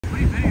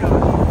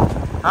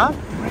Huh?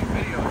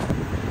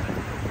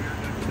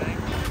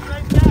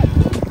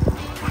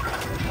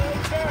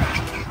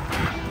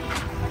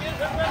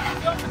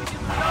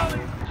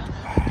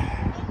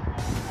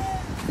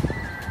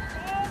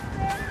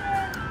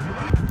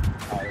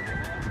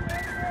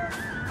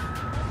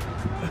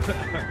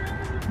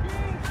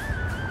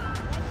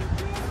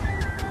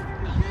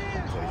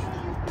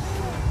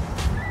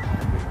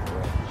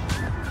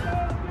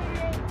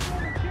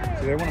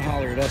 So they want to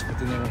holler at us, but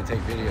then they want to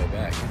take video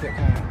back. Is that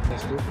kind of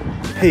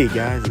stupid? Hey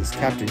guys, it's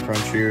Captain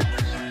Crunch here.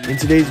 In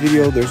today's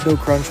video, there's no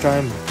crunch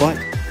time, but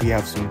we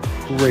have some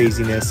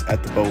craziness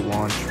at the boat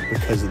launch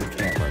because of the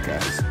camera,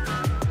 guys.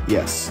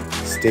 Yes,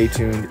 stay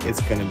tuned, it's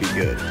gonna be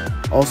good.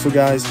 Also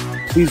guys,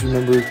 please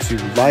remember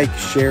to like,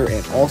 share,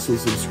 and also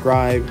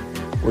subscribe.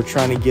 We're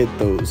trying to get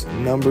those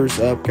numbers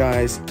up,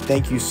 guys.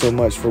 Thank you so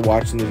much for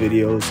watching the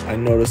videos. I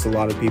noticed a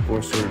lot of people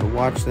are starting to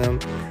watch them.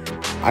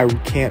 I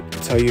can't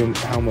tell you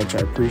how much I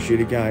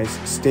appreciate it, guys.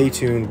 Stay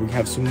tuned. We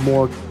have some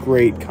more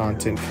great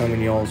content coming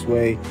y'all's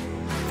way.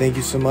 Thank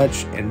you so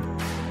much, and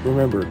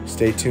remember,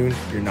 stay tuned.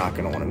 You're not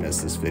going to want to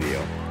miss this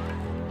video.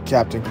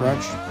 Captain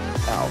Crunch,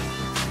 out.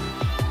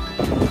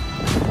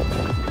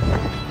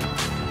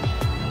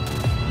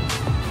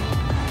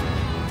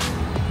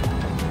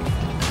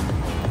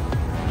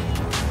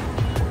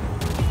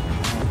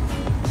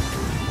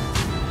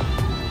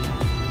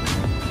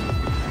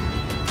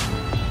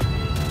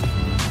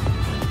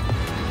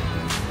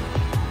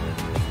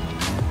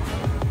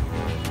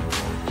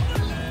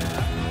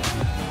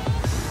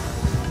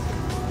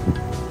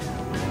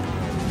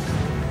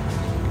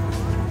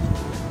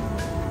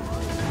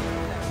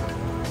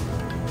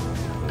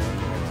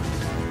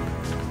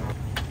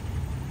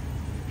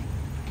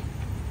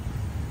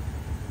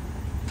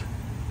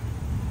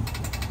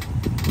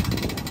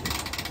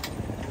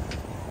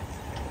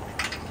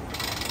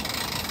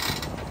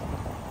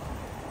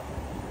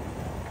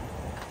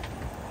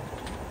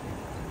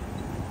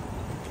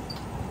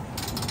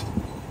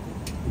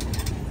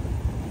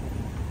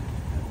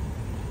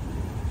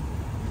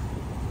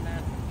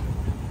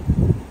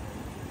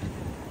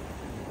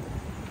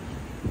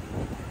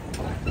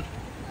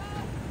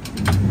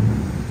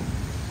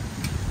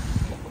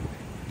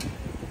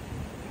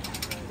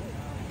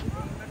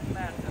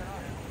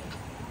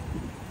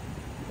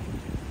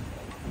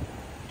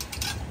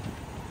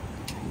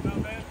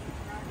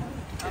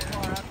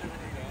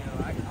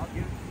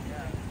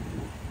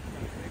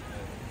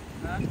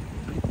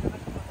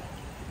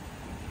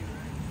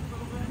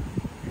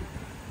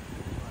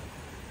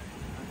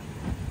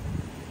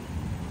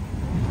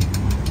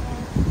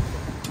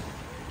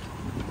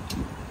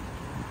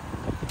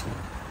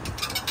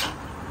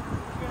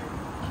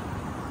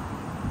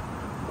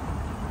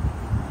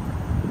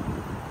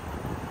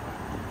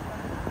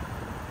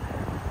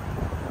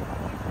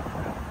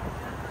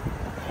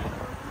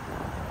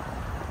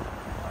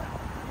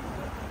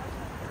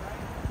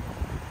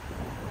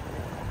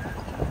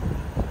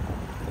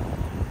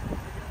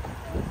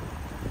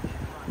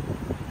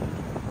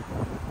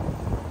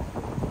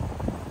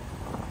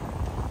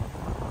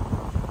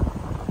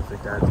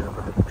 Dad's gonna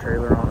put the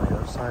trailer on the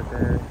other side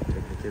there,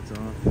 take the kids on.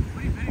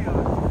 What are you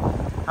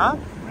videoing? Huh?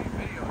 What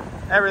are you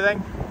videoing? Everything.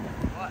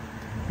 What?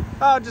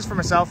 Oh, just for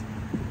myself.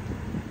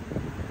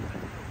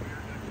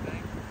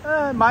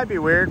 It might be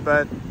weird,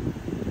 but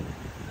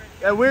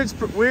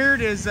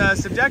weird is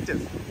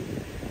subjective.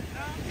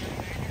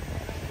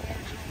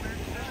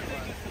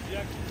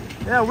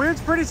 Yeah,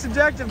 weird's pretty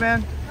subjective,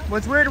 man.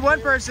 What's weird to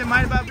one person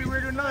might about be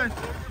weird to another.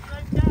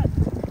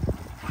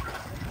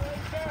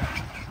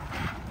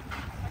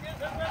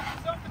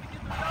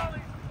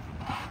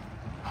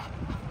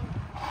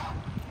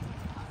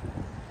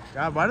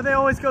 God, why do they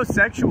always go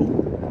sexual?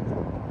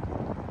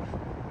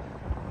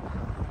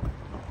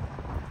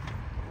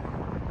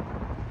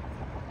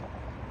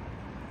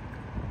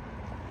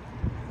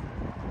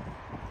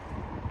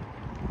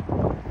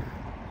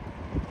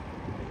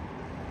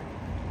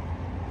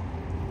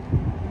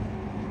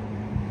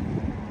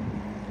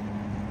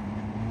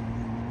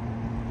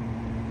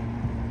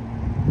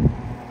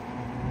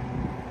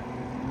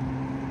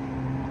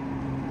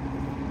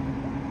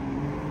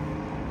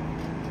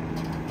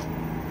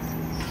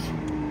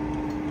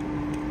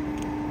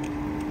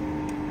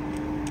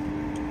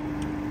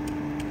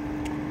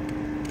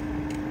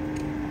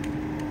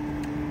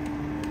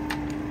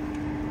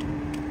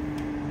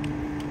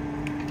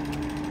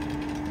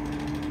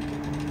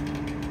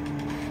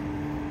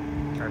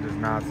 That does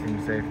not seem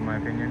safe in my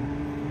opinion.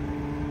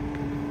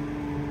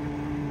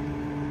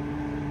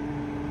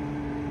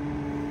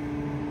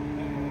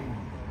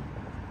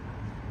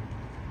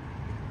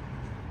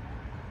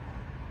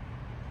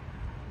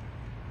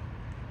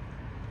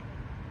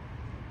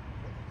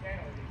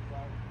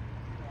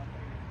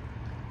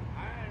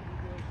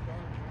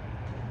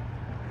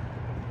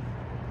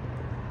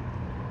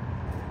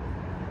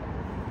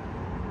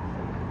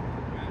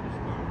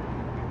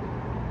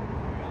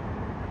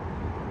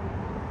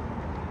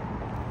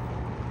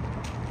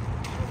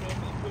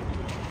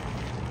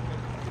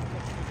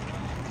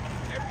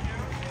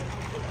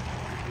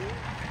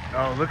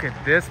 Oh, look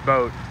at this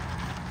boat.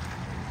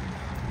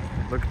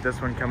 Look at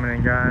this one coming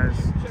in, guys.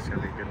 It's gonna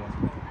be a good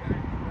one.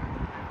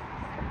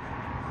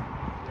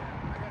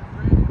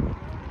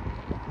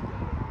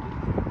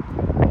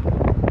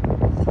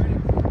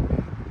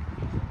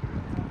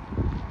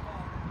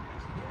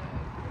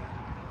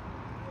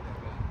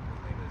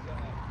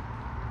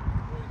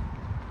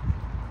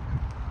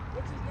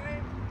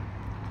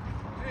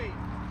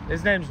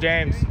 His name's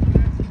James.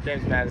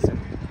 James Madison.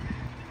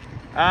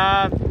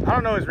 I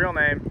don't know his real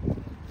name.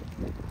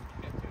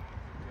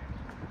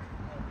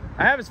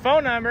 I have his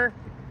phone number.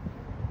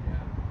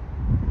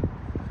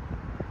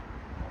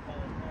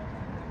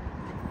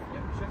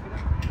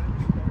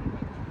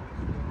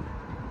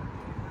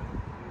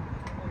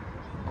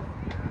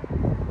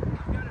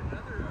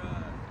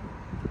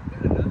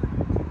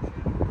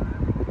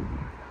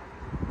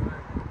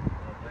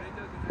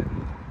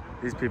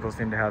 These people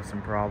seem to have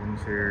some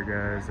problems here,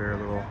 guys. They're a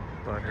little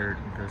butthurt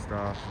and pissed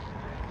off.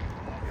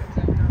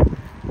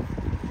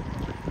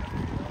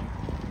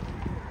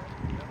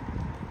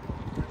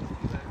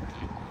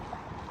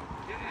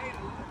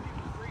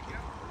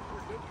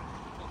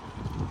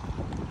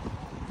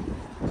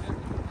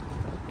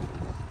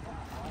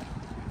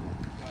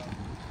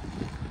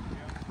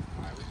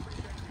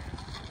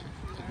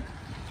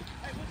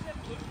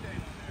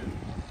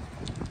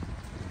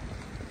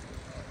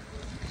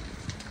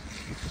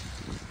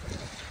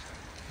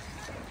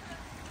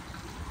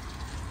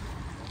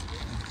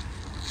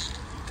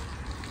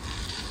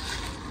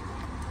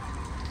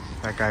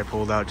 That guy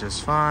pulled out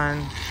just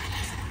fine.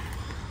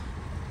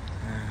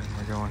 And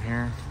we're going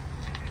here.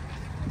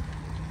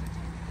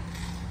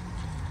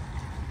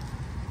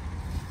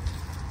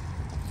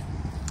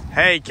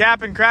 Hey,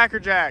 Cap and Cracker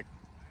Jack.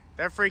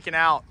 They're freaking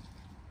out.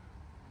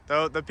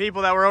 The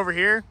people that were over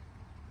here.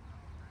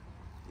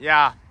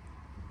 Yeah.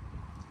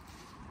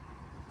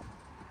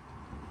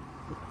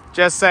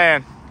 Just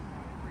saying.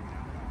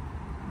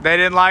 They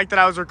didn't like that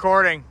I was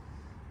recording.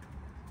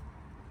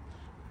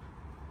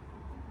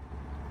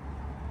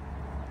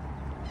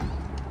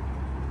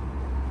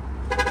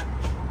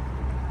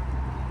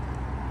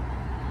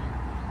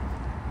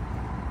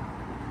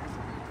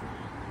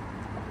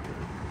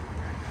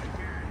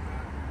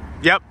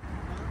 Yep,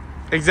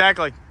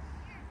 exactly.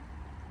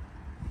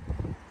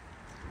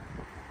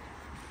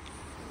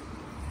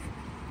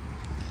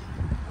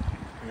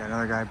 We got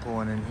another guy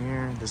pulling in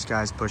here. This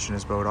guy's pushing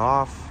his boat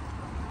off.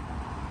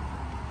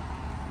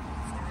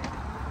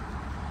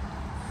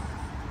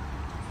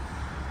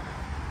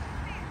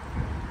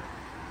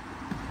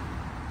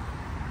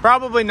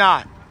 Probably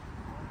not.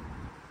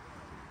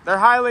 They're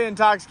highly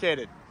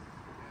intoxicated.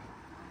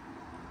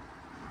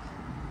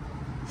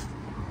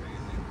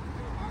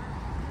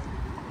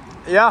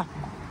 Yeah.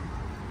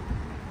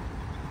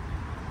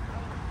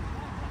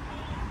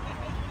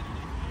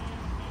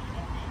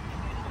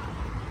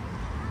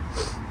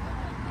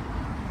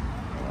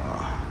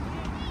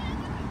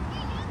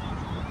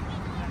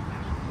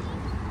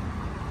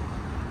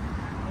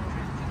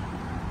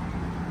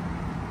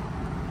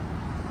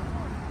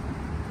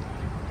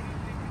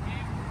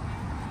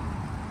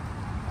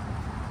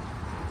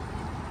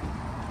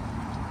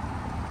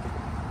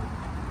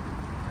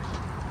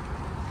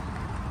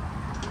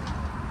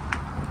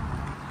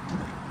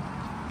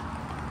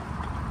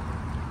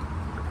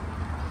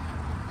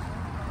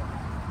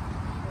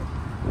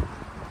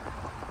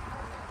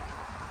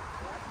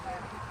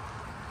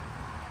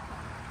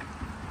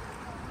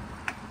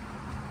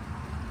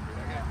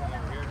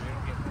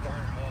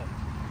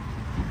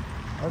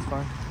 That's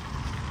fine.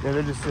 Yeah,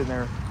 they're just sitting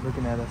there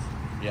looking at us.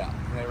 Yeah,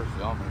 they were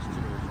filming us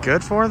too.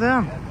 Good for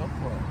them. Yeah, go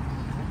for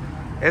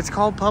it. It's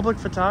called public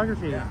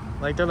photography. Yeah.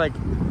 Like, they're like,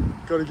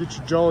 gotta get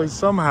your jollies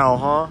somehow,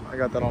 huh? I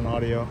got that on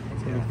audio.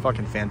 It's gonna be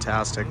fucking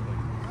fantastic.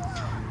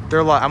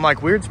 They're like, I'm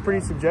like, weird's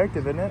pretty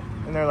subjective, isn't it?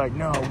 And they're like,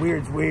 no,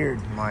 weird's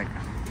weird. I'm like,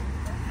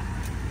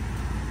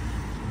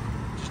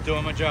 Just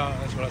doing my job,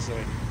 that's what I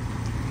say.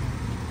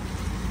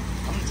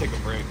 I'm gonna take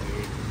a break,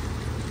 dude.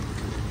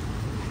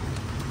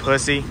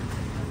 pussy.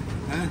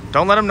 Huh?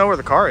 Don't let them know where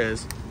the car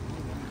is.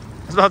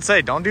 I was about to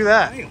say, don't do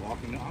that. I ain't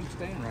walking, I'm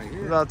staying right here.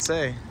 I was about to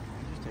say. I'm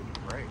just taking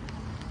a break.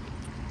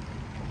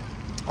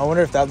 I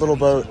wonder if that little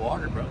boat...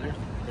 Water, bro.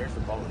 There's the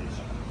boat.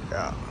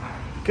 Yeah.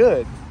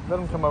 Good. Let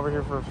them come over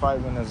here for a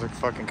fight when there's a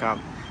fucking cop.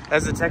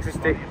 That's the Texas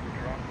State...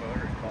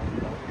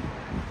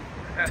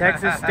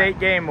 Texas State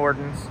Game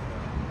Wardens.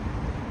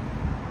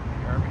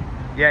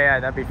 Yeah,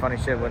 that'd be funny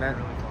shit, wouldn't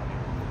it?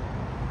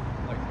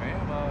 Like,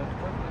 ma'am, it's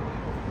perfectly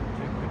legal to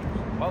take pictures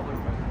in public,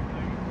 but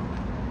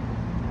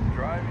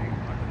driving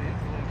under the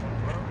influence on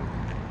the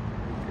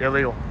road.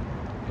 Illegal.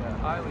 Yeah,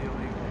 highly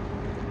illegal.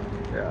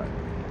 Yeah.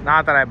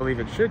 Not that I believe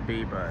it should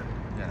be, but,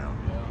 you know.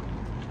 Yeah.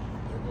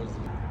 There goes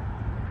the...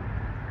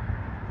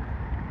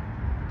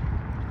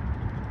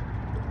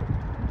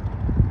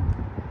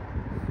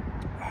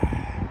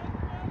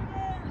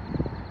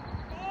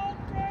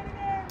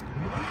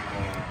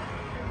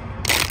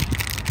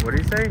 What do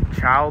you say?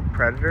 Child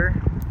predator?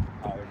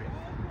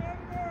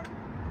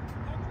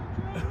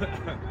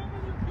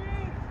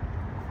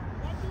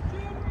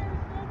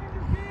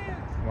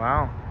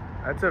 Wow.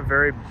 That's a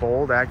very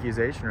bold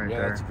accusation right Yeah,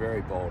 there. that's a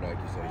very bold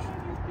accusation.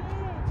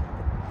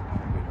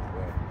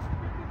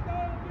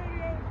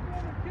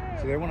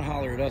 So they want to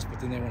holler at us, but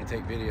then they want to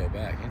take video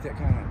back. Ain't that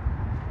kind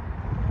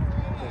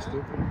of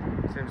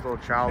stupid? Seems a little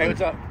childish. Hey,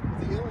 what's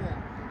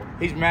up?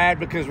 He's mad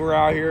because we're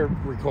out here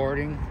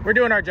recording. We're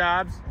doing our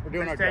jobs. We're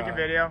doing Just our taking job.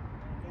 video.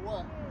 For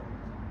what?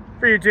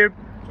 For YouTube.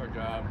 It's our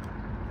job.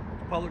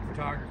 Public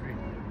photography.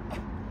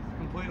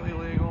 Completely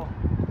legal.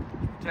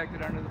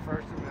 Protected under the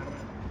First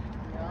Amendment.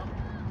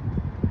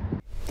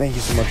 Thank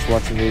you so much for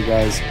watching the video,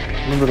 guys.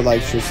 Remember to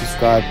like, share,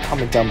 subscribe,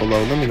 comment down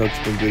below, let me know what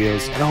you think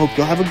videos, and I hope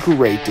you'll have a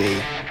great day.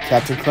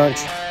 Captain Crunch,